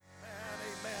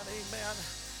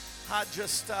I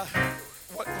just,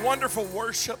 what wonderful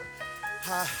worship.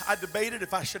 I debated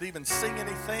if I should even sing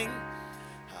anything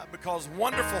because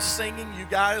wonderful singing. You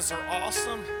guys are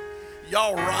awesome.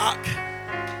 Y'all rock.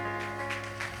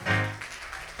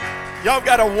 Y'all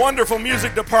got a wonderful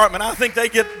music department. I think they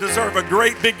deserve a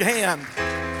great big hand.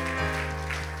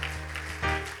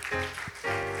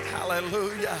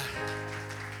 Hallelujah.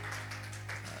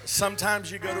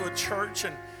 Sometimes you go to a church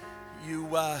and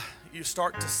you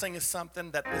start to sing something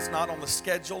that is not on the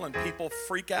schedule and people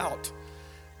freak out.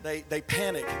 They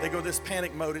panic. They go this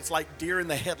panic mode. It's like deer in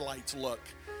the headlights look.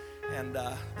 And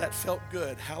that felt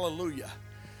good. Hallelujah.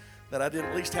 That I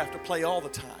didn't at least have to play all the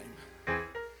time.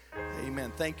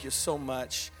 Amen. Thank you so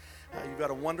much. You've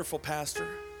got a wonderful pastor,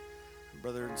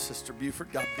 Brother and Sister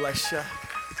Buford. God bless you.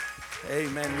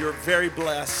 Amen. You're very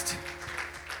blessed.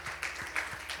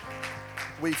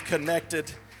 We've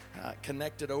connected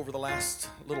over the last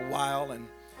little while, and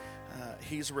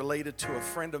he's related to a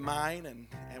friend of mine,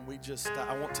 and we just,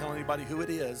 I won't tell anybody who it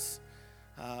is.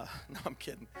 No, I'm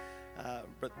kidding.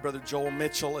 Brother Joel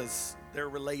Mitchell they're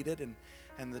related,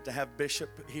 and to have Bishop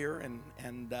here,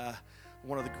 and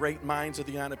one of the great minds of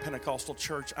the United Pentecostal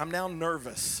Church. I'm now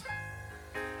nervous.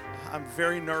 I'm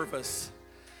very nervous.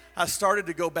 I started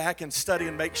to go back and study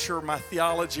and make sure my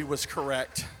theology was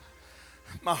correct.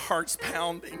 My heart's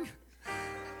pounding.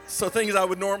 So things I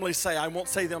would normally say, I won't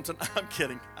say them tonight. I'm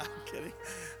kidding.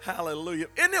 Hallelujah.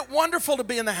 Isn't it wonderful to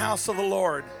be in the house of the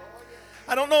Lord?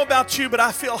 I don't know about you, but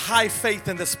I feel high faith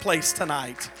in this place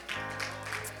tonight.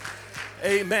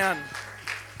 Amen.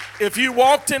 If you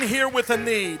walked in here with a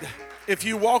need,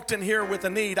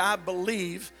 I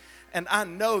believe and I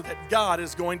know that God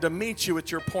is going to meet you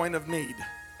at your point of need.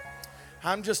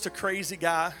 I'm just a crazy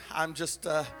guy. I'm just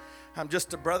a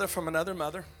brother from another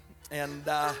mother, and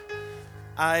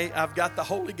I've got the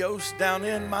Holy Ghost down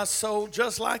in my soul,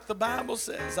 just like the Bible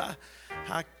says.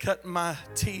 I cut my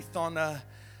teeth on,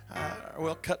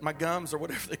 cut my gums or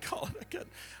whatever they call it.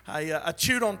 I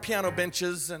chewed on piano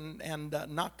benches and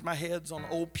knocked my heads on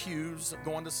old pews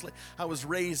going to sleep. I was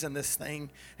raised in this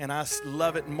thing, and I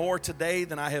love it more today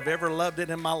than I have ever loved it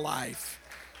in my life.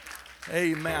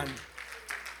 Amen.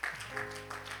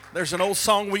 There's an old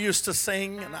song we used to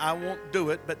sing, and I won't do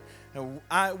it, but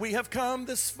we have come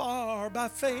this far by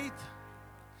faith,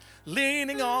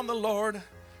 leaning on the Lord,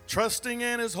 trusting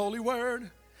in His holy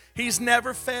word. He's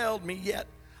never failed me yet.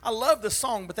 I love the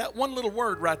song, but that one little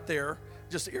word right there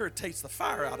just irritates the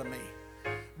fire out of me,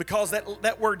 because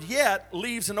that word yet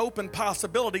leaves an open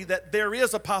possibility that there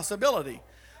is a possibility.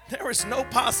 There is no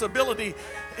possibility.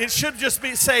 It should just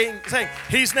be saying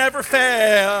He's never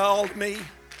failed me.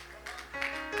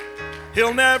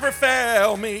 He'll never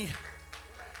fail me.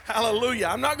 Hallelujah.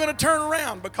 I'm not going to turn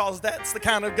around because that's the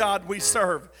kind of God we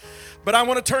serve. But I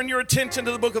want to turn your attention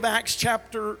to the book of Acts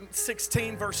chapter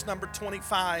 16, verse number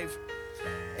 25.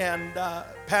 And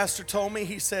Pastor told me,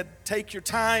 he said, take your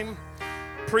time,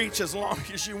 preach as long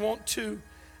as you want to.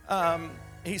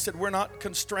 He said, we're not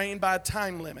constrained by a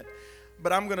time limit.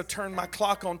 But I'm going to turn my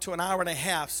clock on to an hour and a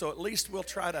half, so at least we'll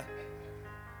try to.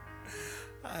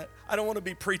 I don't want to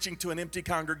be preaching to an empty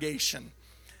congregation.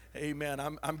 Amen.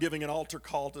 I'm giving an altar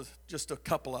call to just a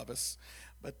couple of us.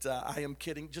 But I am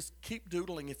kidding. Just keep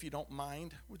doodling if you don't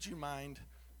mind. Would you mind?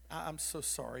 I'm so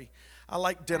sorry. I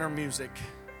like dinner music.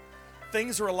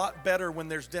 Things are a lot better when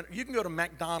there's dinner. You can go to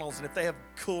McDonald's, and if they have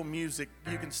cool music,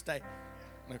 you can stay.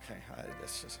 Okay,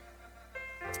 that's just...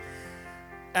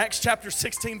 Acts chapter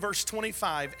 16, verse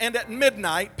 25. And at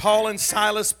midnight, Paul and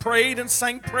Silas prayed and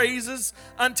sang praises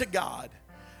unto God,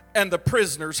 and the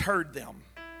prisoners heard them.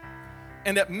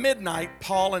 And at midnight,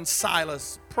 Paul and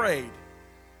Silas prayed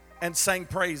and sang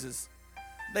praises.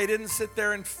 They didn't sit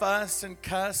there and fuss and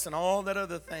cuss and all that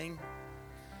other thing.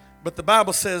 But the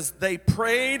Bible says they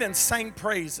prayed and sang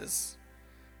praises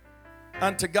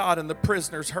unto God, and the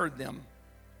prisoners heard them.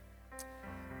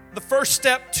 The first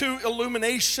step to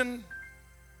illumination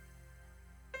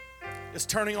is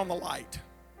turning on the light.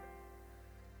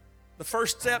 The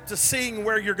first step to seeing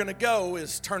where you're going to go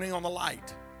is turning on the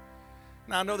light.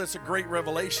 Now, I know that's a great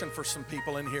revelation for some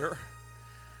people in here.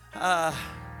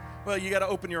 Well, you got to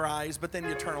open your eyes, but then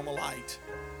you turn on the light.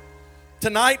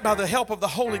 Tonight, by the help of the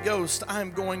Holy Ghost,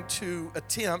 I'm going to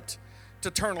attempt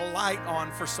to turn a light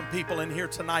on for some people in here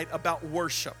tonight about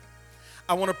worship.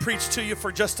 I want to preach to you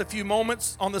for just a few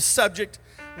moments on the subject,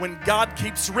 when God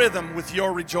keeps rhythm with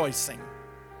your rejoicing.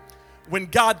 When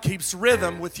God keeps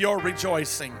rhythm with your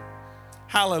rejoicing.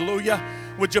 Hallelujah.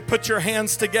 Would you put your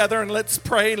hands together and let's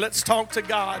pray. Let's talk to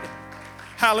God.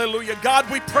 Hallelujah. God,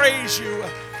 we praise you.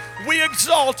 We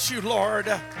exalt you, Lord.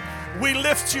 We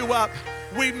lift you up.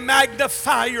 We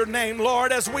magnify your name,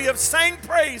 Lord, as we have sang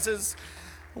praises.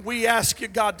 We ask you,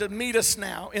 God, to meet us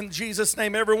now in Jesus'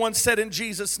 name. Everyone said in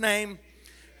Jesus' name,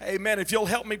 amen. If you'll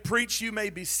help me preach, you may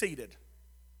be seated.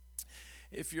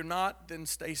 If you're not, then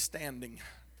stay standing.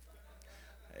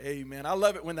 Amen. I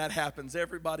love it when that happens.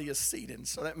 Everybody is seated,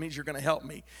 so that means you're going to help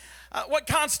me. What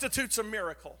constitutes a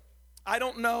miracle? I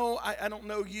don't know. I don't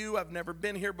know you. I've never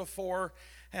been here before,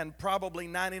 and probably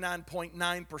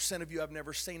 99.9% of you I've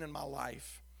never seen in my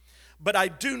life. But I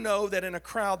do know that in a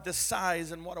crowd this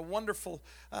size, and what a wonderful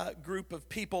group of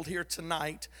people here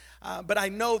tonight, but I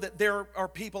know that there are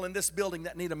people in this building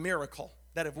that need a miracle,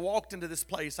 that have walked into this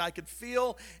place. I could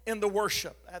feel in the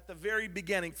worship at the very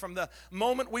beginning, from the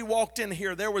moment we walked in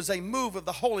here, there was a move of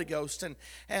the Holy Ghost.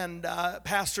 And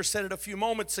Pastor said it a few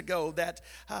moments ago, that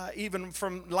even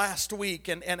from last week,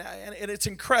 and it's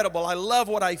incredible. I love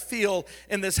what I feel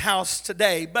in this house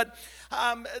today. But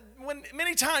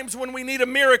many times when we need a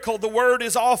miracle, the word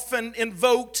is often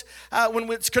invoked when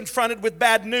it's confronted with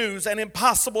bad news and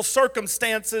impossible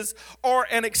circumstances or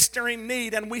an extreme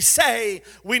need, and we say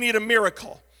we need a miracle.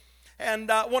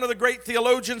 And one of the great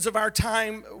theologians of our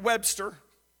time, Webster,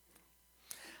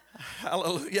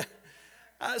 hallelujah,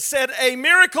 said, a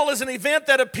miracle is an event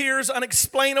that appears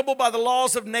unexplainable by the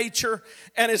laws of nature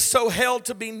and is so held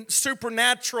to be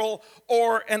supernatural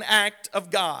or an act of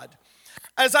God.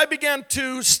 As I began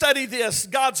to study this,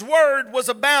 God's word was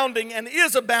abounding and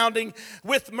is abounding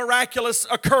with miraculous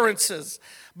occurrences.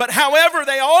 But however,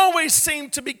 they always seem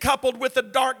to be coupled with the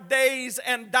dark days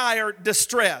and dire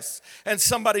distress. And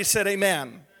somebody said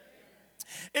amen.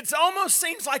 It almost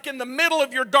seems like in the middle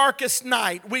of your darkest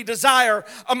night, we desire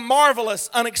a marvelous,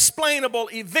 unexplainable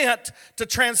event to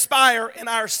transpire in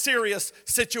our serious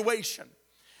situation.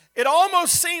 It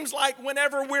almost seems like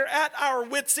whenever we're at our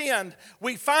wits' end,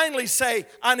 we finally say,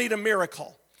 I need a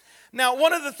miracle. Now,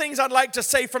 one of the things I'd like to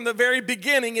say from the very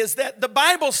beginning is that the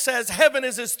Bible says heaven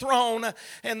is his throne.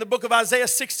 In the book of Isaiah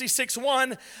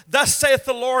 66:1, thus saith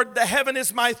the Lord, the heaven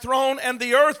is my throne and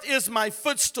the earth is my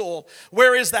footstool.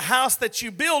 Where is the house that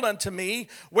you build unto me?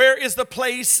 Where is the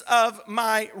place of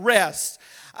my rest?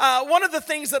 One of the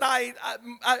things that I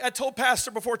told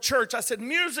Pastor before church, I said,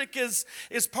 music is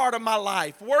part of my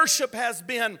life. Worship has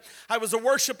been, I was a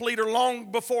worship leader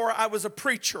long before I was a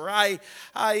preacher. I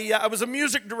was a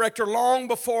music director long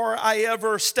before I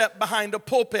ever stepped behind a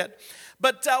pulpit.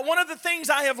 But one of the things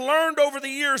I have learned over the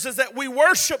years is that we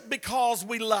worship because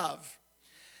we love.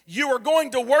 You are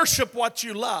going to worship what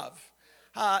you love.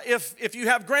 If you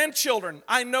have grandchildren,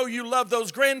 I know you love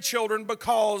those grandchildren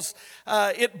because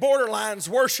it borderlines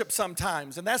worship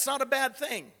sometimes, and that's not a bad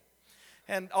thing.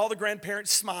 And all the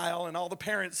grandparents smile, and all the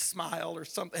parents smile, or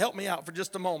something. Help me out for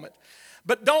just a moment.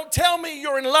 But don't tell me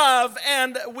you're in love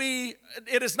and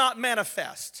it is not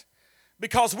manifest,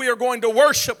 because we are going to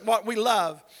worship what we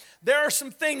love. There are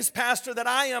some things, Pastor, that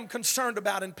I am concerned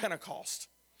about in Pentecost.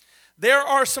 There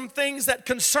are some things that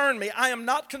concern me. I am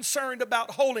not concerned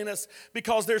about holiness,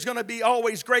 because there's going to be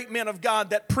always great men of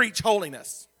God that preach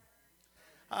holiness.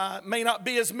 May not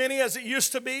be as many as it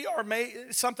used to be, or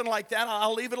something like that.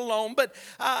 I'll leave it alone. But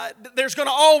there's going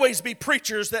to always be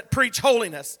preachers that preach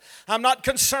holiness. I'm not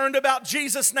concerned about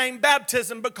Jesus' name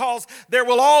baptism, because there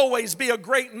will always be a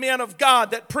great men of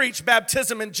God that preach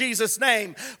baptism in Jesus'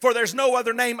 name. For there's no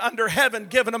other name under heaven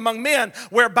given among men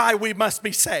whereby we must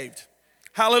be saved.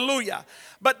 Hallelujah.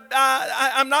 But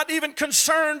I'm not even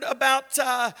concerned about,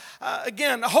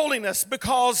 again, holiness,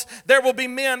 because there will be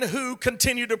men who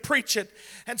continue to preach it.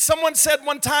 And someone said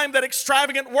one time that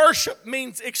extravagant worship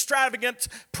means extravagant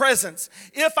presence.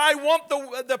 If I want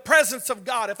the presence of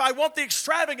God, if I want the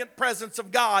extravagant presence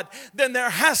of God, then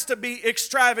there has to be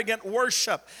extravagant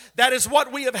worship. That is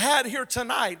what we have had here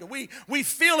tonight. We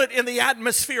feel it in the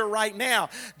atmosphere right now.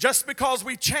 Just because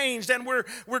we changed and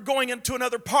we're going into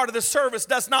another part of the service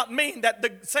does not mean that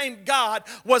the same God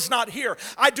was not here.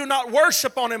 I do not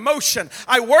worship on emotion.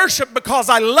 I worship because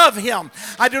I love him.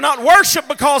 I do not worship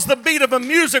because the beat of a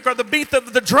music or the beat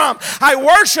of the drum. I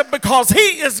worship because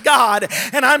he is God,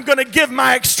 and I'm going to give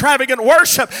my extravagant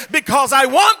worship because I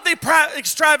want the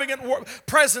extravagant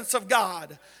presence of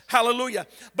God. Hallelujah.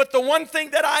 But the one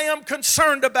thing that I am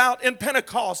concerned about in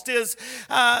Pentecost is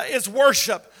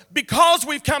worship, because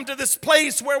we've come to this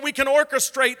place where we can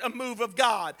orchestrate a move of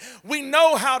God. We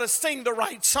know how to sing the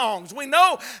right songs. We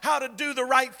know how to do the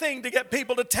right thing to get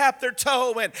people to tap their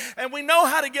toe, and we know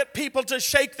how to get people to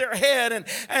shake their head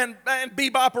and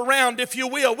bebop around, if you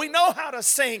will. We know how to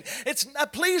sing. It's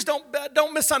please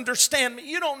don't misunderstand me.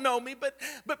 You don't know me,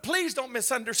 but please don't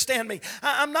misunderstand me.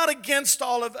 I'm not against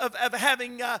all of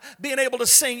having being able to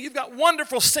sing. You've got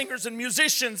wonderful singers and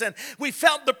musicians, and we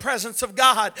felt the presence of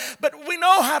God. But we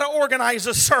know how to organize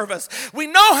a service. We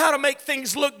know how to make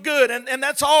things look good, and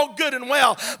that's all good and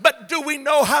well. But do we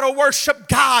know how to worship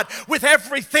God with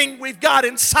everything we've got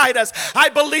inside us? I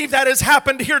believe that has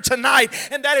happened here tonight,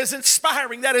 and that is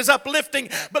inspiring, that is uplifting.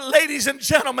 But ladies and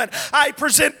gentlemen, I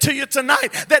present to you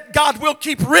tonight that God will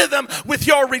keep rhythm with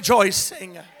your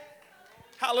rejoicing.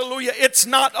 Hallelujah. It's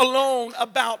not alone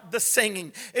about the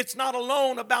singing. It's not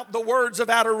alone about the words of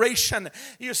adoration.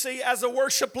 You see, as a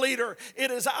worship leader,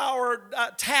 it is our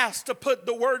task to put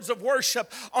the words of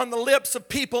worship on the lips of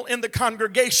people in the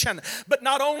congregation. But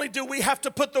not only do we have to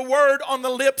put the word on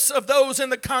the lips of those in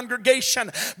the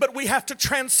congregation, but we have to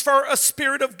transfer a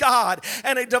spirit of God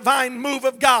and a divine move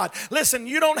of God. Listen,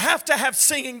 you don't have to have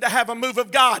singing to have a move of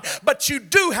God, but you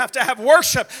do have to have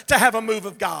worship to have a move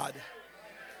of God.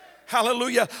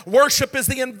 Hallelujah. Worship is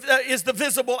the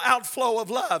visible outflow of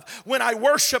love. When I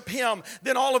worship Him,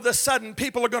 then all of a sudden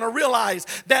people are going to realize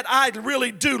that I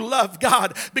really do love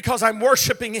God because I'm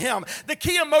worshiping Him. The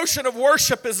key emotion of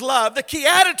worship is love. The key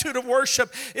attitude of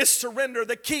worship is surrender.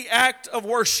 The key act of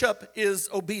worship is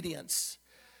obedience.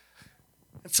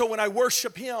 And so when I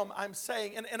worship Him, I'm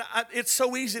saying, it's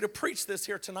so easy to preach this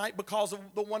here tonight because of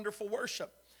the wonderful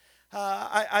worship.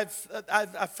 I've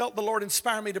felt the Lord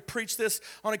inspire me to preach this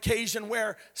on occasion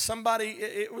where somebody,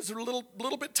 it was a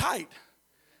little bit tight.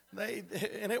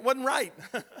 And it wasn't right.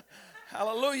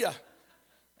 Hallelujah.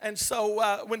 And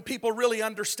so when people really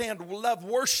understand, love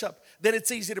worship, then it's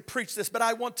easy to preach this. But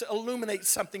I want to illuminate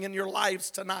something in your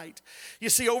lives tonight. You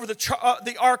see, over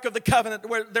the Ark of the Covenant,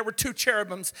 where there were two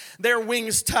cherubims, their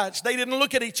wings touched. They didn't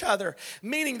look at each other,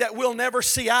 meaning that we'll never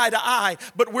see eye to eye,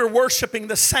 but we're worshiping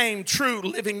the same true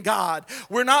living God.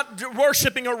 We're not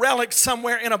worshiping a relic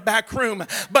somewhere in a back room,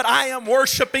 but I am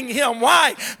worshiping Him.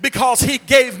 Why? Because He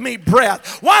gave me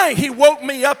breath. Why? He woke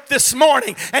me up this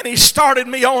morning and He started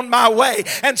me on my way.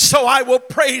 And so I will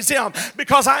praise Him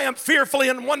because I am fearfully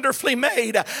and wonderfully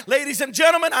made. Ladies and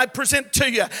gentlemen, I present to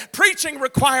you, preaching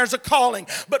requires a calling,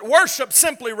 but worship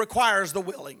simply requires the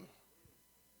willing.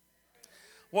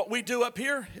 What we do up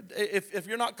here, if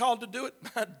you're not called to do it,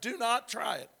 do not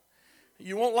try it.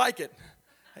 You won't like it.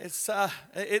 It's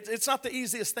not the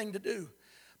easiest thing to do,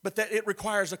 but that it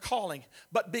requires a calling.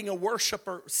 But being a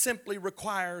worshiper simply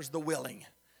requires the willing.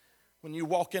 When you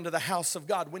walk into the house of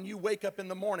God, when you wake up in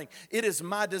the morning, it is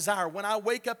my desire. When I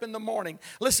wake up in the morning,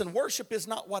 listen, worship is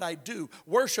not what I do.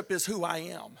 Worship is who I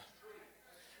am.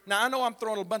 Now, I know I'm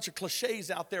throwing a bunch of cliches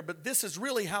out there, but this is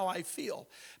really how I feel.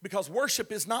 Because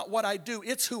worship is not what I do,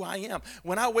 it's who I am.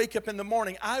 When I wake up in the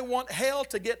morning, I want hell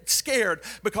to get scared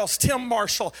because Tim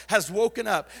Marshall has woken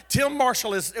up. Tim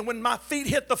Marshall is, and when my feet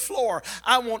hit the floor,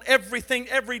 I want everything,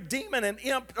 every demon and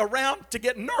imp around to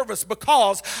get nervous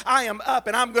because I am up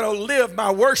and I'm going to live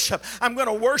my worship. I'm going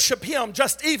to worship Him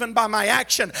just even by my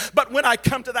action. But when I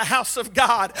come to the house of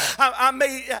God,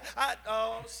 somebody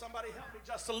help me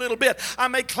just a little bit. I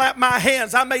may clap my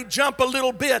hands. I may jump a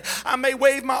little bit. I may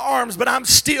wave my arms, but I'm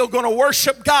still going to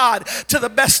worship God to the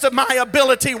best of my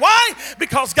ability. Why?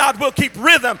 Because God will keep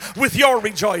rhythm with your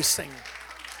rejoicing.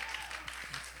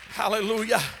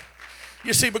 Hallelujah.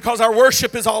 You see, because our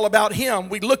worship is all about Him.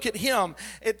 We look at Him.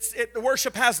 The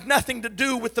worship has nothing to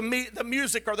do with the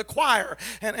music or the choir.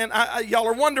 And y'all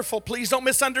are wonderful. Please don't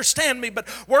misunderstand me. But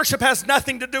worship has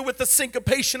nothing to do with the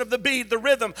syncopation of the beat, the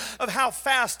rhythm of how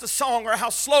fast a song or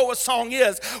how slow a song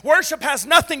is. Worship has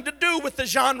nothing to do with the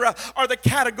genre or the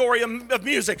category of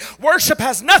music. Worship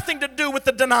has nothing to do with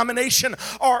the denomination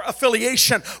or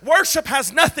affiliation. Worship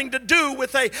has nothing to do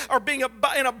with being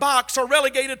in a box or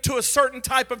relegated to a certain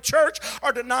type of church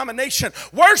or denomination.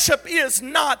 Worship is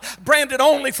not branded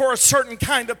only for a certain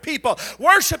kind of people.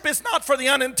 Worship is not for the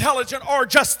unintelligent or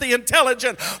just the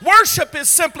intelligent. Worship is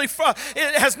simply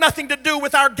it has nothing to do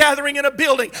with our gathering in a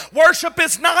building. Worship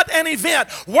is not an event.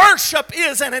 Worship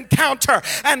is an encounter.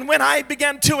 And when I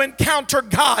begin to encounter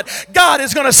God, God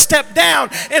is going to step down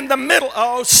in the middle.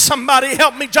 Oh, somebody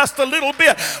help me just a little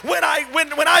bit. When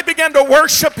I begin to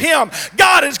worship Him,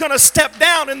 God is going to step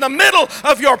down in the middle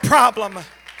of your problem.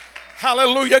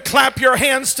 Hallelujah. Clap your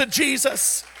hands to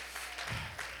Jesus.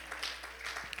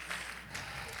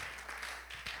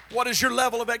 What is your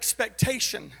level of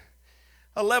expectation?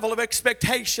 A level of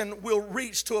expectation will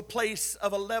reach to a place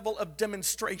of a level of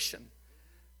demonstration.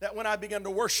 That when I begin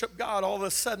to worship God, all of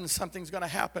a sudden something's going to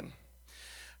happen.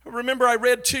 Remember, I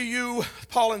read to you,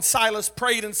 Paul and Silas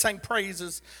prayed and sang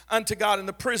praises unto God, and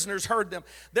the prisoners heard them.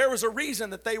 There was a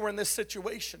reason that they were in this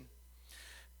situation.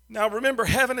 Now remember,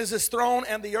 heaven is his throne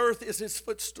and the earth is his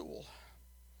footstool.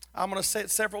 I'm going to say it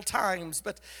several times,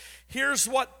 but here's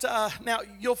what, now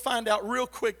you'll find out real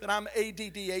quick that I'm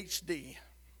ADDHD.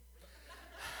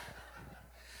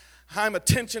 I'm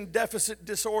attention deficit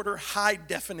disorder, high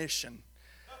definition.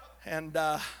 And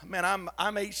man, I'm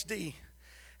HD.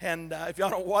 And if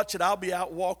y'all don't watch it, I'll be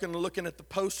out walking and looking at the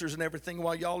posters and everything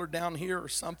while y'all are down here or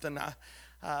something.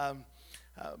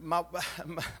 My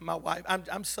wife,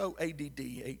 I'm so ADD,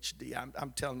 HD.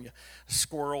 I'm telling you,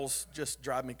 squirrels just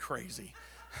drive me crazy.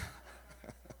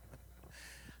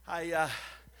 I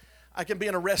can be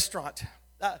in a restaurant.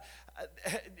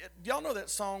 Y'all know that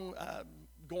song,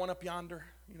 Going Up Yonder?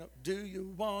 You know, do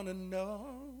you want to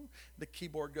know? The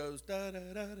keyboard goes da da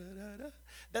da da da da.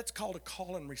 That's called a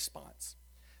call and response.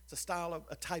 It's a style of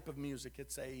a type of music.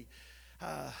 It's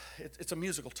a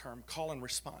musical term, call and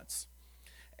response.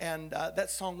 And that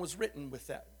song was written with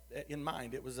that in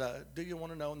mind. It was do you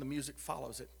want to know? And the music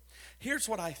follows it. Here's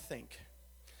what I think.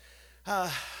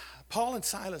 Paul and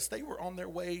Silas, they were on their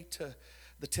way to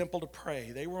the temple to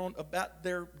pray. They were on about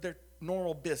their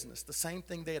normal business, the same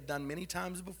thing they had done many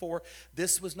times before.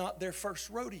 This was not their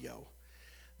first rodeo.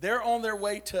 They're on their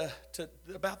way to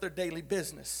about their daily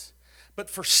business. But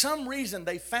for some reason,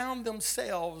 they found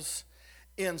themselves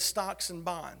in stocks and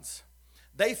bonds.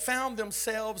 They found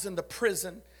themselves in the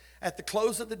prison at the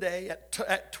close of the day,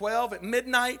 at 12, at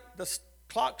midnight. The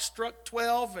clock struck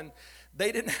 12, and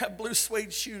they didn't have blue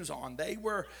suede shoes on. They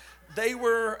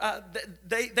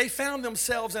found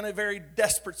themselves in a very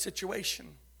desperate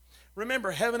situation.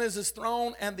 Remember, heaven is his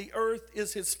throne, and the earth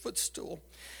is his footstool.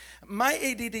 My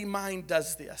ADD mind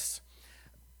does this.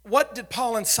 What did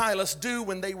Paul and Silas do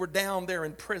when they were down there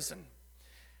in prison?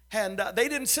 And they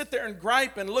didn't sit there and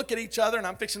gripe and look at each other, and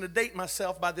I'm fixing to date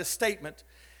myself by this statement.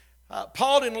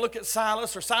 Paul didn't look at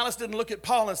Silas, or Silas didn't look at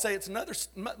Paul and say, it's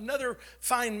another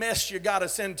fine mess you got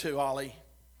us into, Ollie.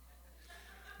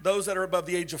 Those that are above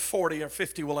the age of 40 or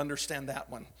 50 will understand that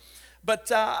one.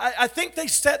 But I think they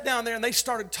sat down there and they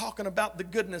started talking about the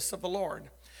goodness of the Lord.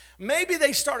 Maybe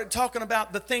they started talking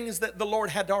about the things that the Lord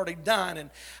had already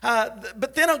done.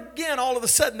 But then again, all of a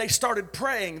sudden, they started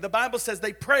praying. The Bible says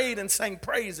they prayed and sang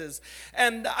praises.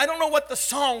 And I don't know what the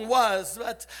song was,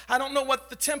 but I don't know what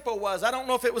the tempo was. I don't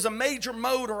know if it was a major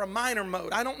mode or a minor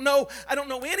mode. I don't know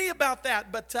any about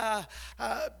that, but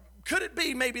could it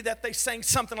be maybe that they sang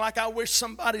something like, I wish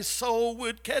somebody's soul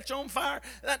would catch on fire?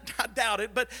 I doubt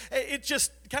it, but it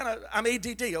just kind of, I'm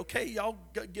ADD, okay? Y'all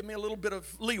give me a little bit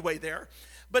of leeway there.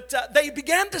 But they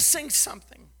began to sing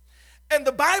something. And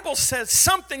the Bible says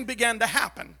something began to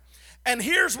happen. And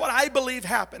here's what I believe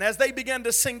happened. As they began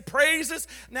to sing praises.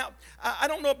 Now, I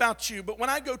don't know about you, but when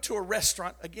I go to a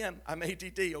restaurant, again, I'm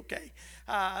ADD, okay?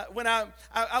 When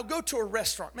I'll go to a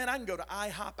restaurant, man, I can go to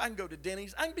IHOP, I can go to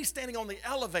Denny's. I can be standing on the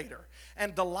elevator,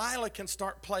 and Delilah can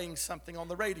start playing something on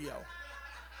the radio.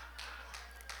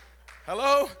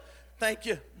 Hello? Thank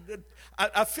you.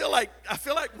 I feel like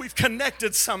we've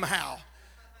connected somehow.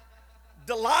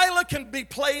 Delilah can be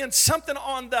playing something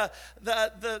on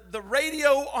the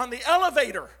radio on the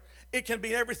elevator. It can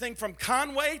be everything from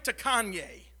Conway to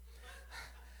Kanye.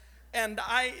 And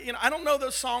I don't know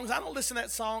those songs. I don't listen to that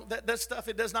song, that stuff.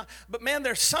 It does not. But man,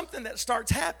 there's something that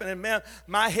starts happening. Man,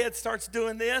 my head starts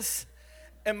doing this,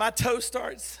 and my toe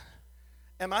starts.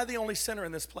 Am I the only sinner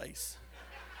in this place?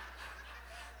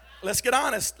 Let's get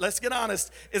honest.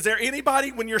 Is there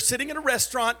anybody, when you're sitting in a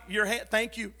restaurant,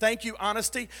 thank you,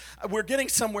 honesty. We're getting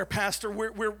somewhere, Pastor.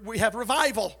 We have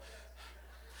revival.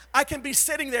 I can be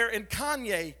sitting there and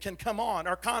Kanye can come on,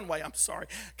 or Conway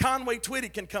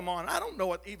Twitty can come on. I don't know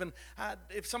what even,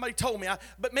 if somebody told me,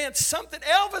 but man,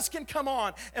 Elvis can come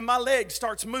on and my leg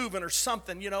starts moving or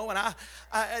something, and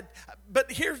but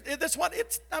that's what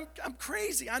I'm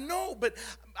crazy, I know, but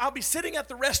I'll be sitting at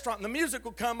the restaurant and the music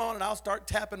will come on and I'll start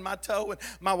tapping my toe and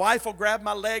my wife will grab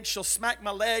my leg, she'll smack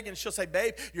my leg and she'll say,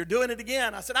 babe, you're doing it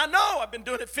again. I said, I know, I've been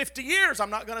doing it 50 years. I'm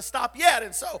not going to stop yet.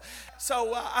 And so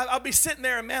I'll be sitting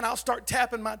there and man, I'll start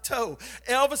tapping my toe.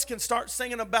 Elvis can start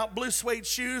singing about blue suede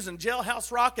shoes and Jailhouse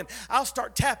Rock and I'll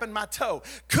start tapping my toe.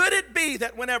 Could it be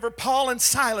that whenever Paul and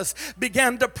Silas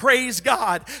began to praise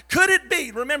God, could it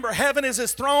be, remember, heaven is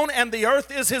his throne and the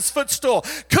earth is his footstool.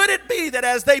 Could it be that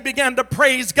as they began to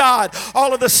praise praise God,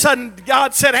 all of a sudden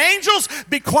God said, angels,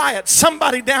 be quiet.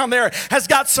 Somebody down there has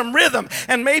got some rhythm.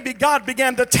 And maybe God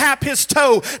began to tap his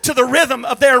toe to the rhythm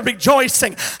of their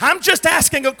rejoicing. I'm just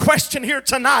asking a question here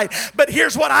tonight, but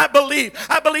here's what I believe.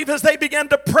 I believe as they began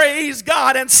to praise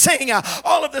God and sing,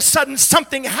 all of a sudden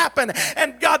something happened,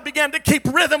 and God began to keep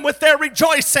rhythm with their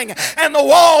rejoicing, and the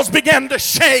walls began to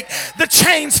shake. The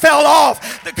chains fell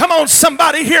off. Come on,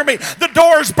 somebody hear me. The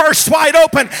doors burst wide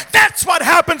open. That's what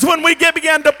happens when we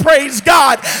begin to praise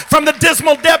God from the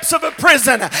dismal depths of a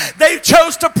prison. They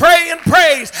chose to pray and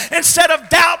praise instead of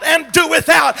doubt and do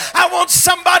without. I want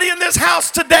somebody in this house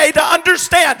today to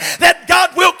understand that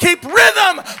God will keep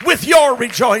rhythm with your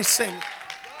rejoicing.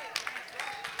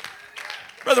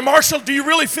 Brother Marshall, do you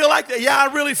really feel like that? Yeah,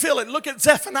 I really feel it. Look at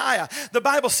Zephaniah. The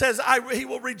Bible says, he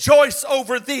will rejoice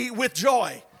over thee with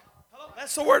joy.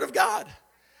 That's the word of God.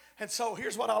 And so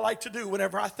here's what I like to do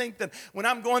whenever I think that when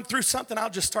I'm going through something,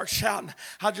 I'll just start shouting.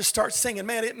 I'll just start singing.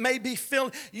 Man, it may be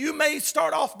feeling, you may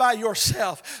start off by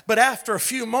yourself, but after a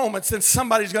few moments, then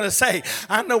somebody's going to say,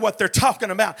 I know what they're talking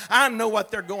about. I know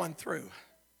what they're going through.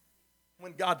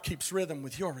 When God keeps rhythm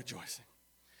with your rejoicing.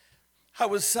 I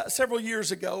was, several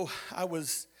years ago,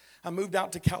 I moved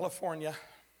out to California,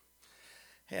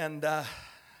 and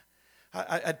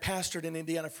I'd pastored in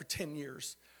Indiana for 10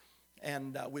 years.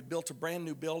 And we'd built a brand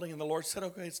new building, and the Lord said,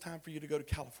 okay, it's time for you to go to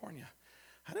California.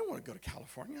 I didn't want to go to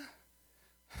California.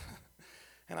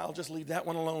 And I'll just leave that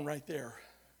one alone right there.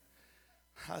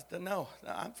 I said, no,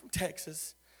 I'm from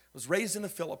Texas. I was raised in the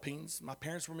Philippines. My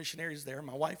parents were missionaries there.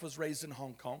 My wife was raised in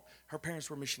Hong Kong. Her parents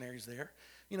were missionaries there.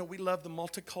 You know, we love the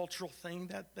multicultural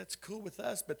thing. That's cool with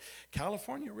us. But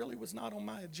California really was not on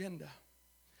my agenda.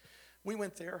 We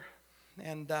went there,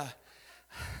 and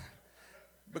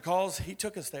because he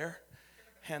took us there.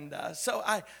 And so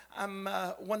I'm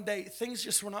one day, things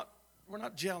just were not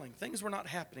gelling. Things were not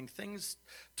happening. Things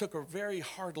took a very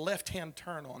hard left-hand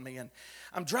turn on me. And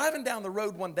I'm driving down the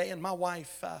road one day, and my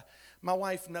wife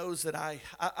knows that I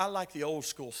like the old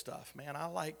school stuff, man. I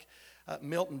like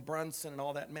Milton Brunson and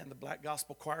all that, man, the Black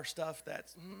Gospel Choir stuff.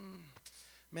 That's,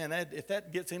 man, if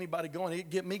that gets anybody going,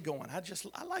 it'd get me going.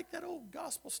 I like that old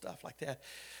gospel stuff like that.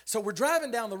 So we're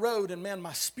driving down the road, and man,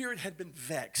 my spirit had been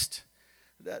vexed.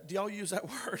 Do y'all use that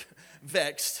word?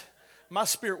 Vexed. My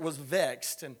spirit was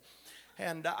vexed,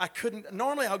 and I couldn't.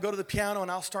 Normally, I'll go to the piano and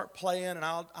I'll start playing, and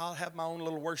I'll have my own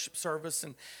little worship service,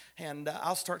 and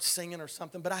I'll start singing or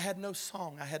something. But I had no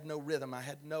song. I had no rhythm. I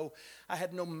had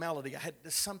no melody.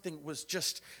 Something was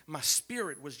just, my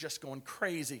spirit was just going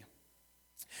crazy.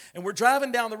 And we're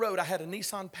driving down the road. I had a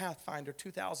Nissan Pathfinder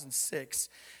 2006,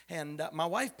 and my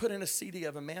wife put in a CD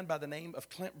of a man by the name of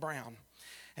Clint Brown.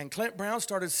 And Clint Brown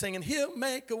started singing, he'll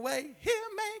make a way, he'll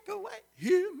make a way,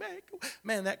 he'll make a way.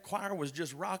 Man, that choir was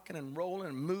just rocking and rolling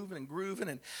and moving and grooving.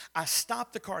 And I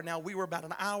stopped the car. Now, we were about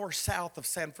an hour south of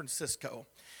San Francisco.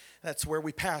 That's where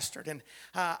we pastored. And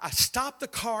I stopped the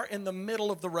car in the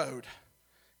middle of the road.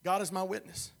 God is my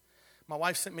witness. My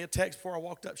wife sent me a text before I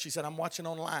walked up. She said, I'm watching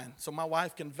online, so my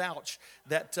wife can vouch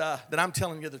that I'm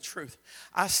telling you the truth.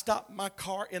 I stopped my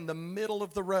car in the middle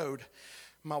of the road.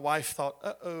 My wife thought,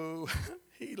 uh-oh,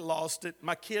 he lost it.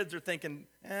 My kids are thinking,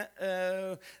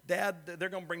 uh-oh, Dad, they're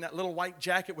going to bring that little white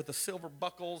jacket with the silver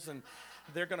buckles, and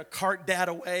they're going to cart Dad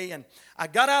away. And I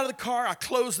got out of the car, I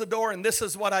closed the door, and this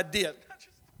is what I did.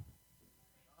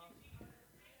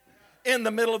 In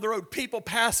the middle of the road, people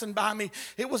passing by me.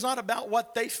 It was not about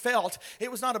what they felt.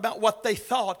 It was not about what they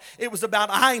thought. It was about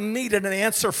I needed an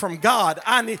answer from God.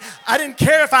 I didn't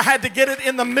care if I had to get it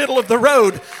in the middle of the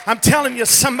road. I'm telling you,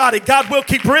 somebody, God will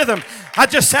keep rhythm. I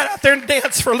just sat out there and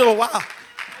danced for a little while.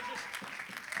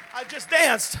 I just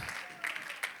danced.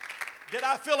 Did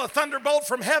I feel a thunderbolt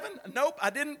from heaven? Nope,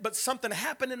 I didn't, but something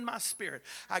happened in my spirit.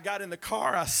 I got in the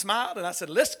car, I smiled, and I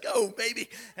said, let's go, baby.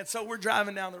 And so we're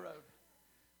driving down the road.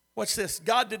 Watch this.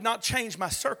 God did not change my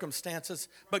circumstances,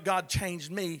 but God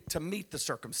changed me to meet the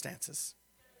circumstances.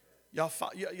 Y'all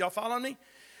follow me?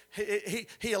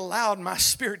 He allowed my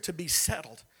spirit to be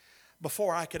settled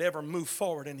before I could ever move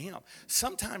forward in Him.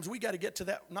 Sometimes we got to get to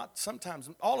that, not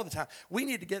sometimes, all of the time. We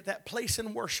need to get that place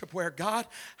in worship where, God,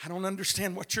 I don't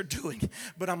understand what you're doing,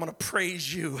 but I'm going to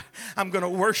praise you. I'm going to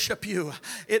worship you.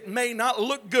 It may not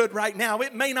look good right now.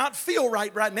 It may not feel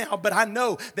right now, but I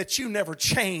know that you never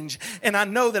change. And I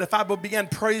know that if I will begin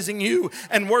praising you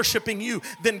and worshiping you,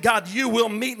 then God, you will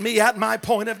meet me at my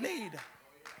point of need.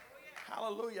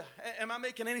 Hallelujah. Am I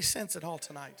making any sense at all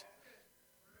tonight?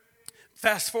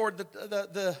 Fast forward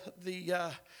the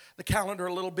calendar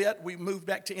a little bit. We moved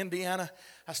back to Indiana.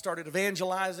 I started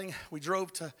evangelizing. We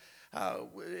drove to,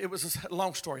 it was a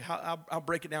long story. I'll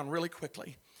break it down really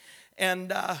quickly.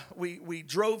 And we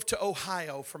drove to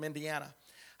Ohio from Indiana.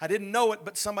 I didn't know it,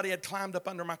 but somebody had climbed up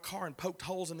under my car and poked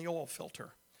holes in the oil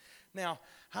filter. Now,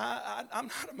 I'm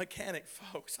not a mechanic,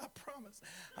 folks, I promise.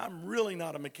 I'm really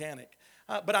not a mechanic.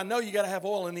 But I know you got to have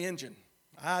oil in the engine.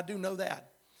 I do know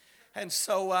that. And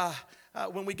so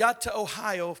when we got to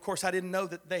Ohio, of course, I didn't know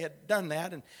that they had done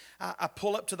that. And I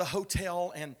pull up to the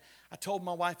hotel, and I told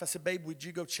my wife, I said, babe, would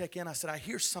you go check in? I said, I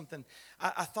hear something.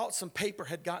 I thought some paper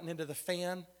had gotten into the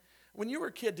fan. When you were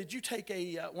a kid, did you take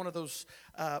one of those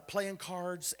playing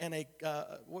cards and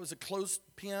what was it,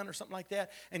 clothespin or something like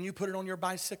that, and you put it on your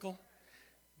bicycle?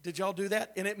 Did y'all do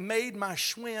that? And it made my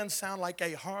Schwinn sound like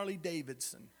a Harley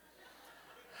Davidson.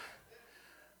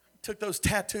 Took those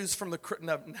tattoos from the...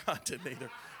 No, I didn't either.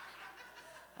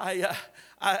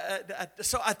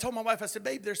 So I told my wife, I said,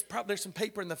 babe, there's some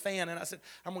paper in the fan. And I said,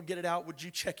 I'm going to get it out. Would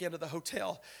you check into the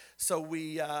hotel? So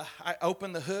I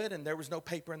opened the hood, and there was no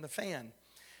paper in the fan.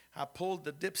 I pulled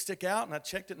the dipstick out, and I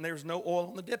checked it, and there was no oil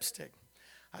on the dipstick.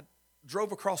 I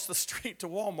drove across the street to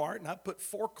Walmart, and I put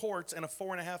 4 quarts in a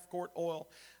 4.5 quart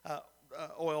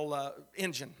oil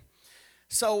engine.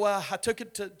 So I took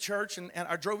it to church, and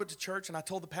I drove it to church, and I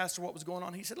told the pastor what was going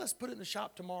on. He said, let's put it in the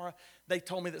shop tomorrow. They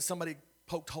told me that somebody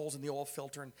poked holes in the oil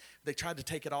filter, and they tried to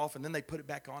take it off, and then they put it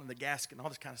back on in the gasket and all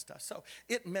this kind of stuff. So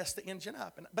it messed the engine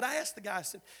up. But I asked the guy,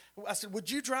 I said, would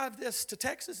you drive this to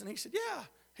Texas? And he said, yeah.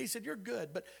 He said, you're good.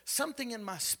 But something in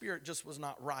my spirit just was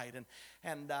not right.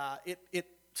 And it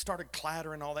started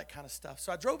clattering, all that kind of stuff.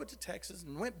 So I drove it to Texas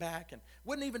and went back and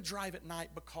wouldn't even drive at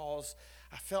night because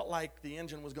I felt like the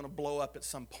engine was going to blow up at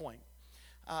some point.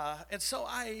 And so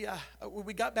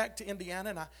we got back to Indiana,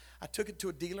 and I took it to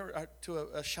a dealer, to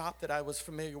a shop that I was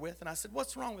familiar with. And I said,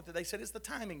 what's wrong with it? They said, it's the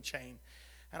timing chain.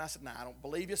 And I said, nah, I don't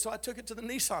believe you. So I took it to the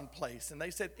Nissan place, and they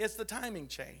said, it's the timing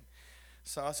chain.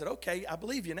 So I said, okay, I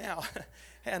believe you now.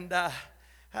 And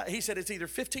he said, it's either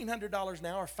 $1,500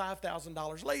 now or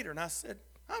 $5,000 later. And I said,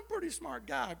 I'm a pretty smart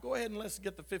guy. Go ahead and let's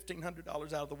get the $1,500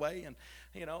 out of the way. And,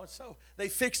 and so they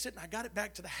fixed it, and I got it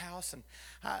back to the house, and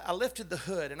I lifted the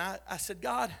hood, and I said,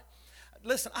 God,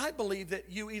 listen, I believe that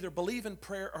you either believe in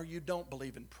prayer or you don't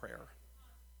believe in prayer.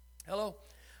 Hello?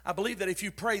 I believe that if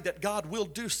you pray that God will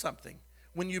do something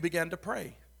when you begin to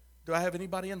pray. Do I have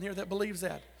anybody in here that believes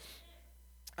that?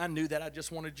 I knew that. I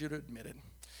just wanted you to admit it.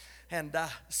 And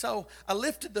so I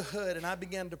lifted the hood, and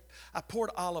I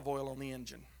poured olive oil on the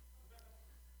engine.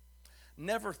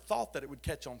 Never thought that it would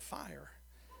catch on fire.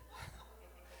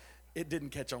 It didn't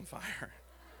catch on fire.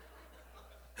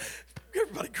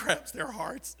 Everybody grabs their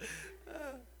hearts.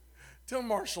 Till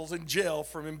Marshall's in jail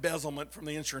from embezzlement from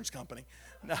the insurance company.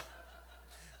 No.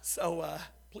 So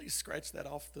please scratch that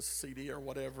off the CD or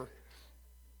whatever.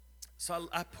 So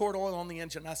I poured oil on the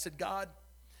engine. I said, God,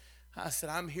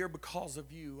 I'm here because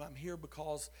of you. I'm here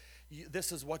because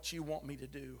this is what you want me to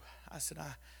do. I said,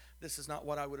 this is not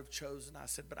what I would have chosen. I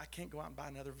said, but I can't go out and buy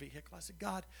another vehicle. I said,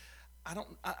 God,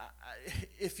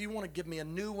 if you want to give me a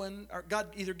new one, or God,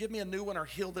 either give me a new one or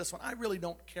heal this one. I really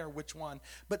don't care which one.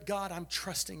 But God, I'm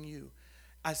trusting you.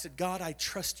 I said, God, I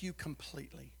trust you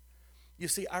completely. You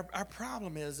see, our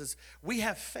problem is we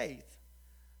have faith.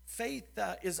 Faith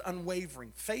is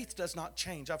unwavering. Faith does not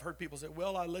change. I've heard people say,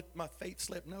 well, I let my faith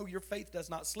slip. No, your faith does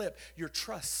not slip. Your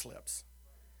trust slips.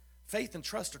 Faith and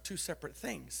trust are two separate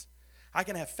things. I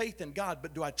can have faith in God,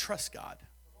 but do I trust God?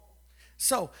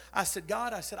 So I said,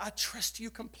 God, I trust you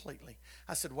completely.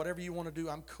 I said, whatever you want to do,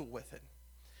 I'm cool with it.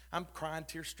 I'm crying,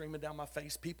 tears streaming down my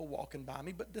face, people walking by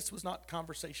me, but this was not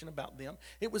conversation about them.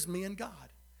 It was me and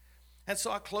God. And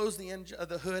so I closed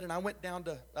the hood, and I went down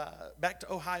to back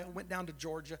to Ohio, went down to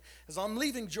Georgia. As I'm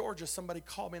leaving Georgia, somebody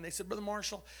called me, and they said, Brother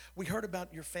Marshall, we heard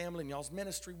about your family and y'all's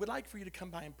ministry. We'd like for you to come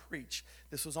by and preach.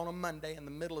 This was on a Monday in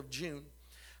the middle of June.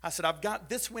 I said, I've got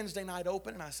this Wednesday night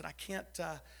open, and I said, I can't,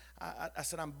 I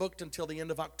said, I'm booked until the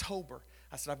end of October.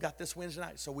 I said, I've got this Wednesday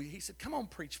night. So he said, come on,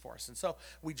 preach for us. And so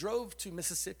we drove to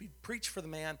Mississippi, preached for the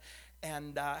man,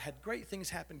 and had great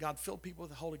things happen. God filled people with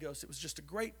the Holy Ghost. It was just a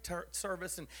great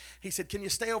service. And he said, can you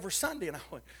stay over Sunday? And I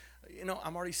went,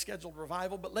 I'm already scheduled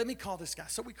revival, but let me call this guy.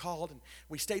 So we called, and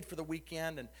we stayed for the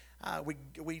weekend, and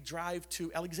we drive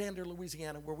to Alexander,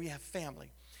 Louisiana, where we have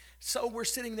family. So we're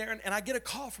sitting there, and I get a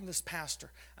call from this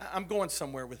pastor. I'm going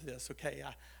somewhere with this, okay?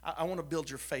 I want to build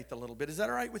your faith a little bit. Is that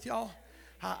all right with y'all?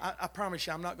 I promise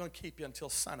you, I'm not going to keep you until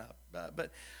sunup.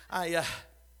 But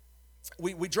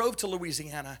we drove to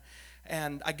Louisiana,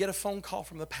 and I get a phone call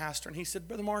from the pastor, and he said,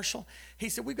 Brother Marshall, he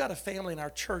said, we've got a family in our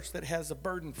church that has a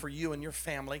burden for you and your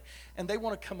family, and they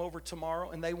want to come over tomorrow,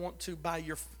 and they want to buy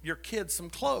your kids some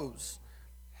clothes.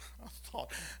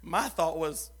 My thought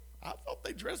was, I thought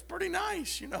they dressed pretty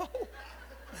nice,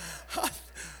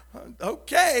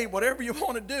 Okay, whatever you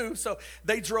want to do. So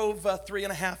they drove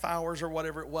 3.5 hours or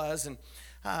whatever it was, and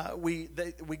we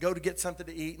go to get something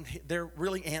to eat, and they're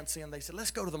really antsy, and they said,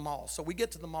 let's go to the mall. So we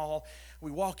get to the mall,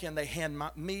 we walk in, they hand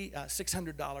me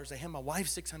 $600, they hand my wife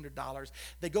 $600,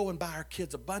 they go and buy our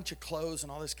kids a bunch of clothes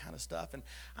and all this kind of stuff. And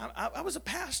I was a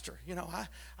pastor,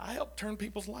 I helped turn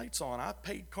people's lights on, I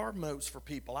paid car notes for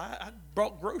people, I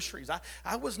brought groceries,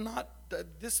 I was not,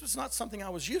 this was not something I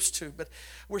was used to, but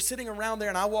we're sitting around there,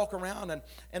 and I walk around,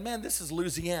 and man, this is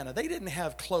Louisiana, they didn't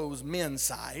have clothes men's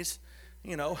size,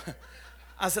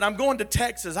 I said, I'm going to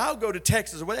Texas. I'll go to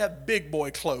Texas where they have big boy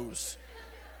clothes.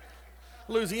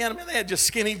 Louisiana, man, they had just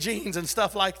skinny jeans and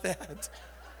stuff like that.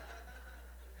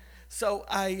 So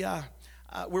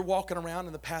we're walking around,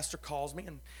 and the pastor calls me,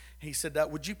 and he said,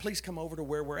 would you please come over to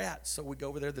where we're at? So we go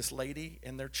over there, this lady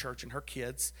in their church and her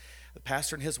kids, the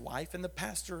pastor and his wife, and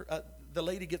the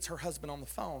lady gets her husband on the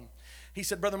phone. He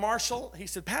said, Brother Marshall, he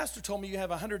said, Pastor told me you have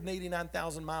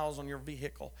 189,000 miles on your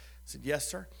vehicle. I said, yes,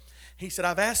 sir. He said,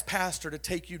 I've asked Pastor to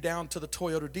take you down to the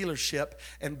Toyota dealership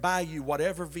and buy you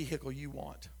whatever vehicle you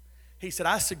want. He said,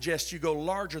 I suggest you go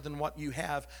larger than what you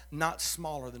have, not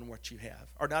smaller than what you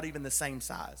have, or not even the same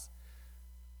size.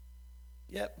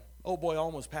 Yep, old boy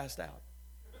almost passed out.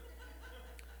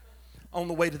 On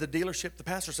the way to the dealership, the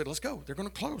pastor said, let's go. They're going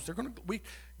to close. We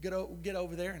get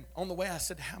over there. And on the way, I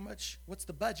said, how much? What's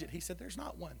the budget? He said, there's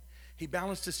not one. He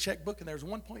balanced his checkbook, and there's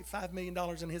 $1.5 million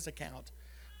in his account.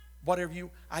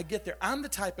 I get there. I'm the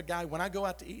type of guy, when I go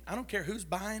out to eat, I don't care who's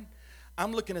buying.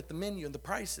 I'm looking at the menu and the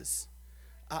prices.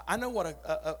 I know what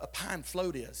a pine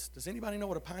float is. Does anybody know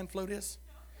what a pine float is?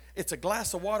 It's a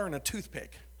glass of water and a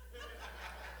toothpick.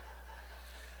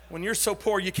 When you're so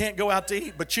poor you can't go out to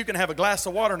eat, but you can have a glass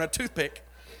of water and a toothpick.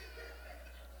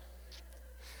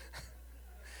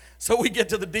 So we get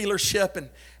to the dealership,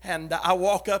 and I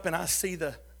walk up, and I see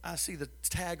the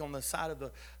tag on the side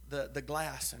of the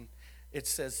glass, and it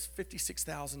says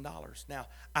 $56,000. Now,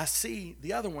 I see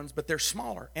the other ones, but they're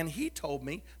smaller. And he told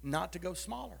me not to go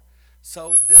smaller.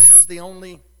 So this is the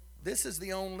only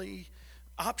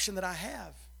option that I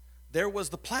have. There was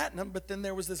the platinum, but then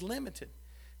there was this limited.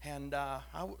 And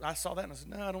I saw that, and I said,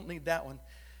 no, I don't need that one.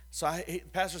 So the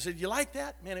pastor said, you like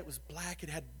that? Man, it was black. It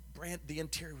had the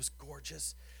interior was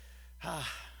gorgeous. I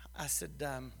said,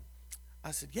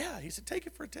 yeah. He said, take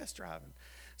it for a test drive. And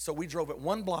so we drove it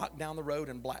 1 block down the road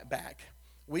and back.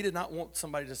 We did not want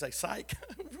somebody to say, psych.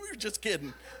 We were just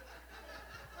kidding.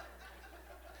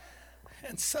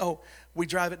 And so we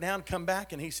drive it down, come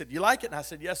back, and he said, you like it? And I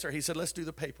said, yes, sir. He said, let's do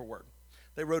the paperwork.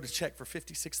 They wrote a check for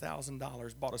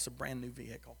 $56,000, bought us a brand new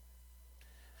vehicle.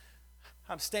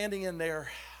 I'm standing in there.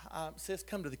 Says,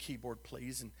 come to the keyboard,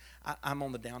 please. And I'm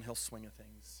on the downhill swing of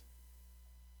things.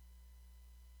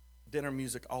 Dinner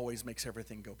music always makes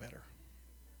everything go better.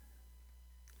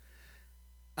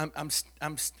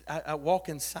 I walk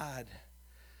inside.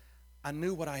 I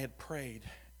knew what I had prayed,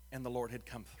 and the Lord had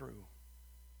come through.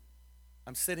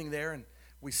 I'm sitting there, and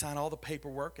we sign all the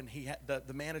paperwork, and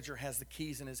the manager has the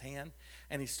keys in his hand,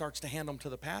 and he starts to hand them to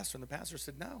the pastor, and the pastor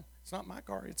said, no, it's not my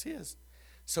car, it's his.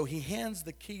 So he hands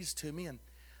the keys to me, and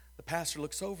the pastor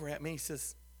looks over at me, he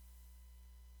says,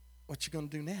 what you going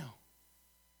to do now?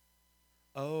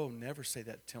 Oh, never say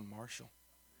that to Tim Marshall.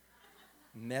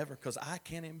 Never, because I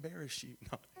can't embarrass you.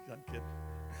 No, I'm kidding.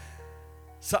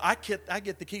 So I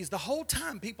get the keys. The whole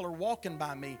time people are walking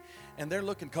by me, and they're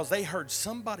looking because they heard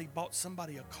somebody bought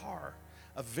somebody a car,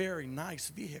 a very nice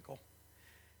vehicle.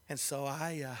 And so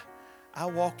I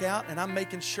walk out, and I'm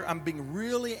making sure I'm being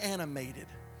really animated.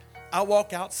 I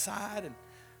walk outside, and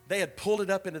they had pulled it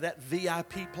up into that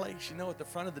VIP place, at the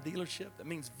front of the dealership. That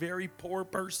means very poor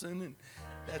person, and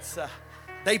that's...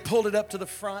 They pulled it up to the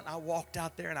front. I walked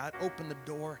out there, and I opened the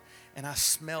door, and I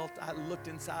looked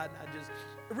inside, and I just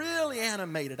really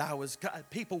animated.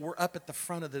 People were up at the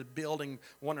front of the building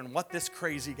wondering what this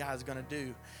crazy guy's going to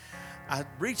do. I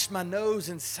reached my nose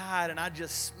inside, and I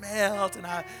just smelled, and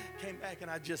I came back, and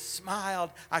I just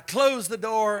smiled. I closed the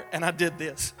door, and I did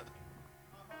this.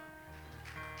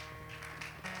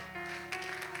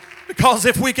 Because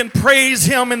if we can praise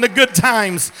Him in the good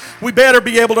times, we better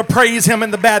be able to praise Him in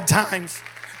the bad times.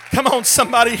 Come on,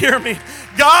 somebody hear me.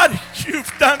 God, you've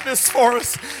done this for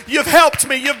us. You've helped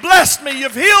me. You've blessed me.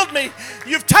 You've healed me.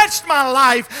 You've touched my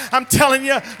life. I'm telling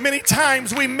you, many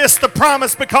times we miss the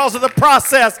promise because of the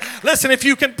process. Listen, if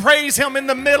you can praise Him in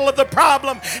the middle of the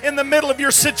problem, in the middle of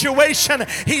your situation,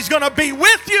 He's going to be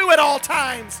with you at all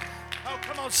times. Oh,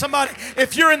 come on, on, somebody.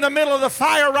 If you're in the middle of the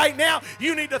fire right now,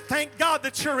 you need to thank God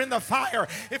that you're in the fire.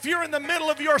 If you're in the middle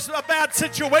of a bad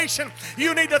situation,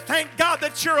 you need to thank God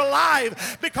that you're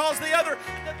alive, because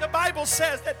the Bible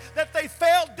says that they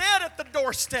fell dead at the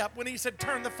doorstep when he said,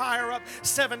 turn the fire up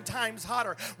 7 times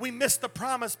hotter. We miss the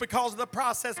promise because of the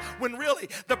process, when really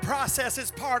the process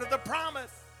is part of the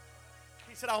promise.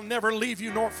 He said, I'll never leave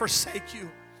you nor forsake you.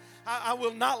 I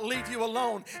will not leave you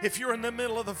alone. If you're in the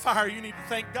middle of the fire, you need to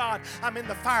thank God, I'm in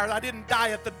the fire. I didn't die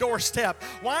at the doorstep.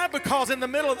 Why? Because in the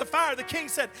middle of the fire, the king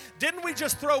said, didn't we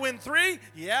just throw in 3?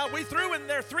 Yeah, we threw in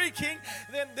there 3, king.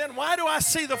 Then why do I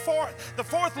see the 4th? The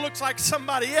 4th looks like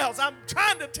somebody else. I'm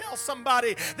trying to tell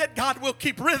somebody that God will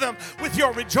keep rhythm with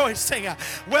your rejoicing.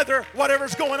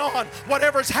 Whatever's going on,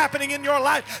 whatever's happening in your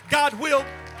life, God will.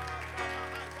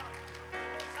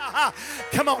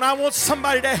 Come on, I want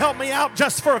somebody to help me out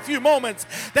just for a few moments,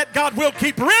 that God will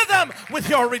keep rhythm with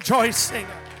your rejoicing.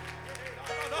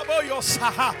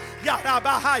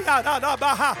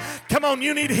 Come on,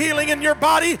 you need healing in your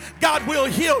body, God will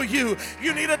heal you.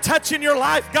 You need a touch in your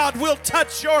life, God will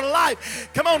touch your life.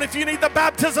 Come on, if you need the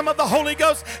baptism of the Holy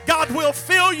Ghost, God will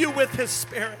fill you with His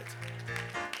Spirit.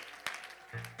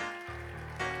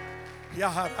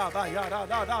 Come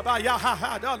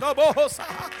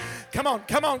on,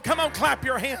 clap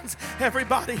your hands,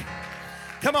 everybody.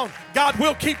 Come on, God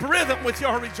will keep rhythm with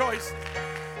your rejoicing.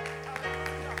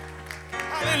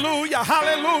 Hallelujah,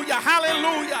 hallelujah,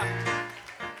 hallelujah.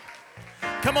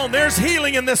 Come on, there's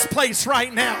healing in this place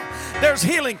right now. There's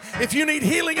healing. If you need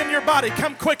healing in your body,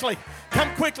 come quickly,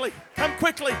 come quickly, come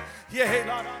quickly.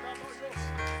 Yeah.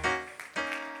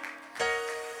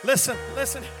 Listen.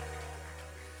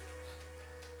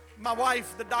 My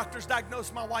wife, the doctors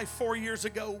diagnosed my wife 4 years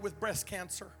ago with breast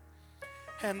cancer.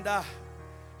 And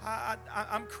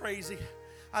I'm crazy.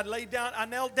 I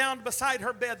knelt down beside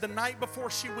her bed the night before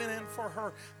she went in for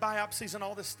her biopsies and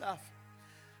all this stuff,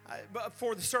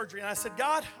 for the surgery. And I said,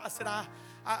 God,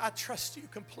 I trust you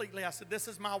completely. I said, this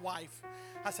is my wife.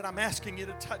 I said, I'm asking you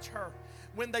to touch her.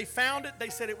 When they found it, they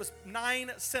said it was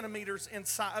 9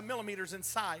 millimeters in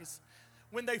size.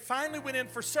 When they finally went in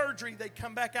for surgery, they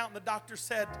come back out and the doctor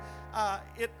said,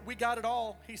 we got it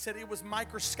all. He said it was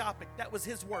microscopic. That was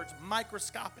his words,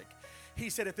 microscopic. He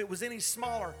said if it was any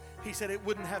smaller, he said it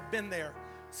wouldn't have been there.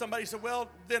 Somebody said, well,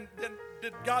 then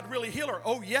did God really heal her?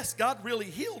 Oh, yes, God really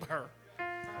healed her.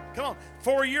 Come on,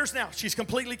 4 years now, she's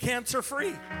completely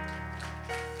cancer-free.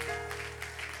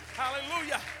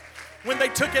 Hallelujah. When they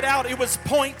took it out, it was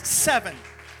 0.7.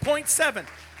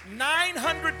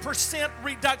 900%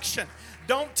 reduction.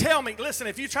 Don't tell me, listen,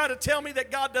 if you try to tell me that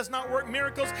God does not work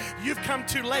miracles, you've come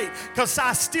too late, because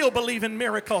I still believe in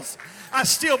miracles. I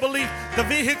still believe the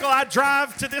vehicle I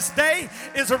drive to this day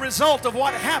is a result of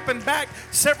what happened back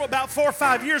about 4 or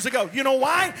 5 years ago. You know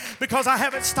why? Because I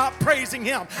haven't stopped praising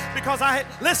Him.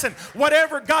 Listen,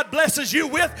 whatever God blesses you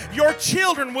with, your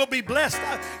children will be blessed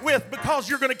with, because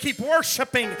you're going to keep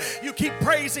worshiping. You keep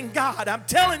praising God. I'm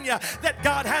telling you that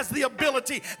God has the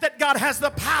ability, that God has the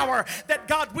power, that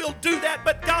God will do that.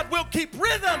 But God will keep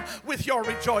rhythm with your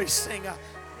rejoicing.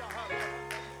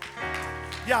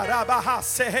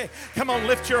 Come on,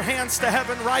 lift your hands to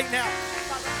heaven right now.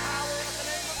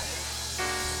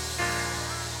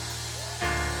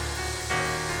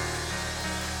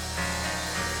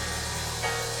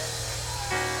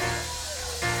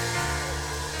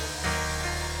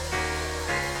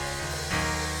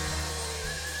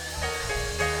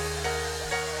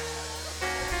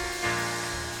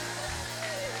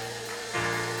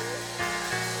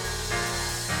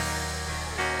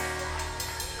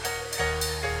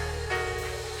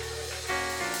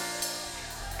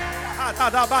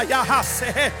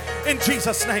 In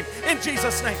Jesus' name, in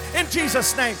Jesus' name, in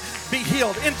Jesus' name, be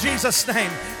healed. In Jesus' name,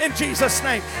 in Jesus'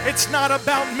 name. It's not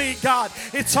about me, God.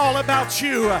 It's all about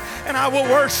you. And I will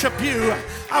worship you.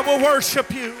 I will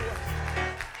worship you.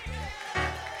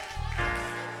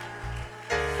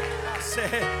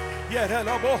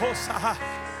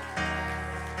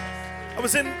 I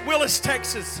was in Willis,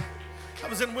 Texas.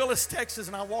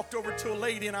 And I walked over to a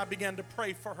lady and I began to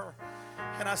pray for her.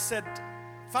 And I said,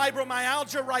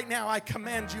 fibromyalgia, right now I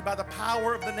command you by the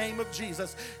power of the name of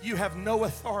Jesus. You have no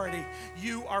authority.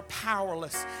 You are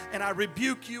powerless. And I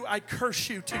rebuke you. I curse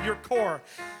you to your core.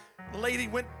 The lady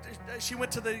went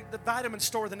to the vitamin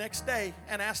store the next day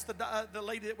and asked the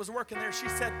lady that was working there. She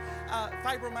said,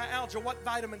 fibromyalgia, what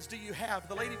vitamins do you have?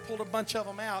 The lady pulled a bunch of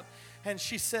them out. And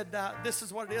she said, this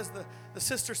is what it is. The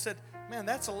sister said, man,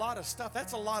 that's a lot of stuff.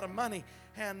 That's a lot of money.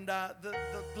 And the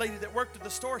lady that worked at the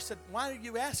store said, why are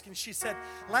you asking? She said,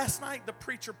 last night the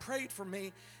preacher prayed for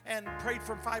me and prayed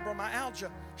for fibromyalgia.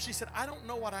 She said, I don't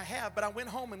know what I have, but I went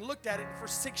home and looked at it, and for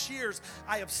 6 years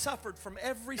I have suffered from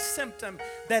every symptom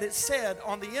that it said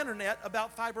on the internet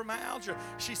about fibromyalgia.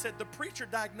 She said, the preacher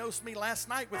diagnosed me last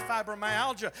night with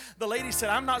fibromyalgia. The lady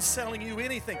said, I'm not selling you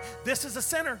anything. This is a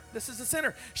sinner. This is a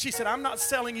sinner. She said, I'm not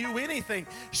selling you anything.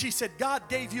 She said, God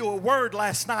gave you a word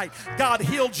last night. God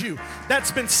healed you.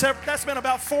 That's been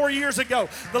about 4 years ago.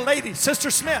 The lady,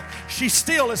 Sister Smith, she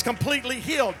still is completely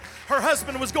healed. Her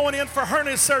husband was going in for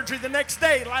hernia surgery the next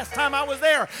day. Last time I was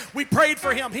there, we prayed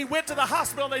for him. He went to the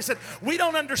hospital. They said, we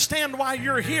don't understand why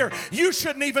you're here. You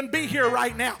shouldn't even be here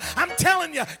right now. I'm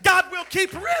telling you, God will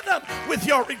keep rhythm with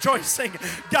your rejoicing.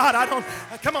 God,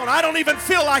 I don't even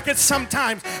feel like it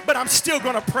sometimes, but I'm still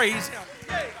going to praise him.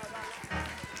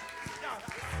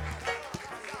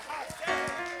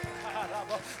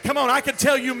 Come on, I can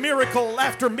tell you miracle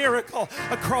after miracle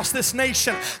across this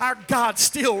nation. Our God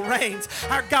still reigns.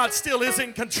 Our God still is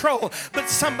in control. But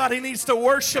somebody needs to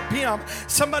worship him.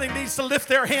 Somebody needs to lift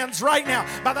their hands right now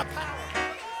by the power.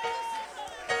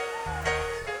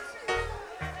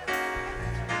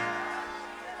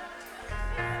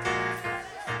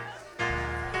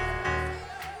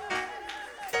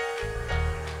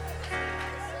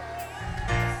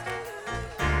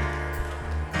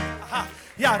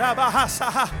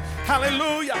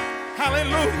 Hallelujah,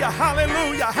 hallelujah,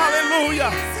 hallelujah, hallelujah.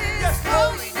 His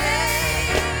holy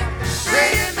name,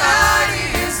 great and mighty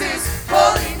is his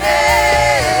holy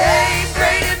name,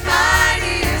 great and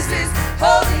mighty is his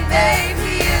holy name.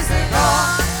 He is an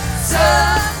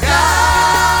awesome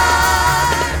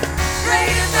God.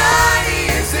 Great and mighty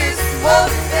is his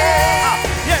holy name,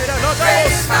 great and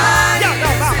mighty is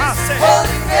his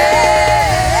holy name.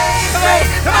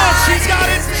 Come on, she's got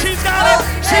it, she's got it,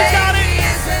 she's got it.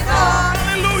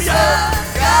 Hallelujah.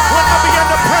 When I begin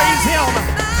to praise him,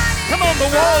 come on, the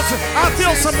walls, I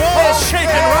feel some walls shaking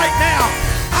right now.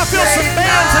 I feel some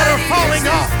bands that are falling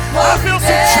off. I feel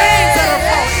some chains that are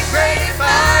falling. Great and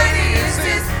mighty is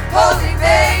his holy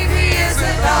name. He is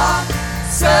an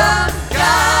awesome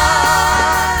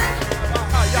God.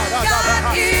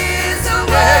 God is a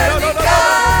worthy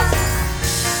God.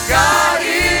 God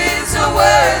is a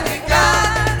worthy God.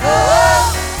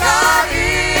 Oh, God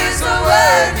is a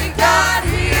worthy God.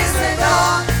 He is an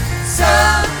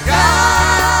awesome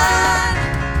God.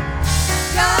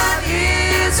 God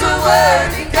is a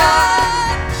worthy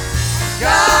God.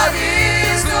 God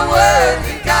is a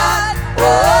worthy God.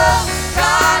 Oh,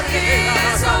 God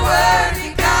is a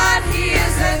worthy God. He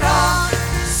is an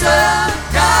awesome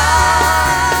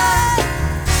God.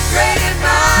 Great and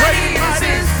mighty is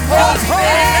his holy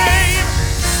name.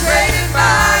 Great and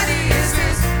mighty is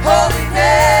his holy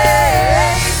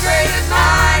name. Great and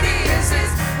mighty is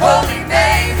his holy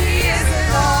name. He is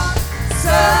an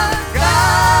awesome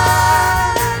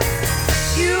God.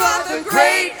 You are the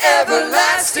great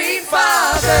everlasting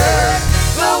Father,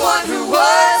 the one who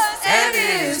was and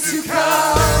is to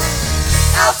come.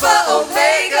 Alpha,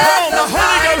 Omega, Come on, the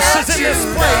Holy Ghost is in this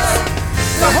place.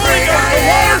 The Holy Ghost, the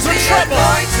waters are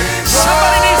troubled.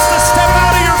 Somebody needs to step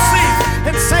out of your seat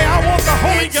and say, I want the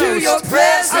Holy into Ghost. your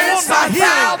presence, I want my I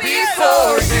bow healing.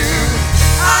 before you.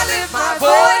 I lift my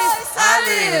voice, I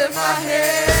lift my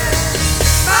hands.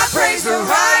 My praise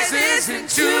arises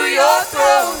into your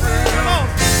throne room. Come on.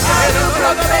 I will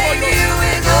proclaim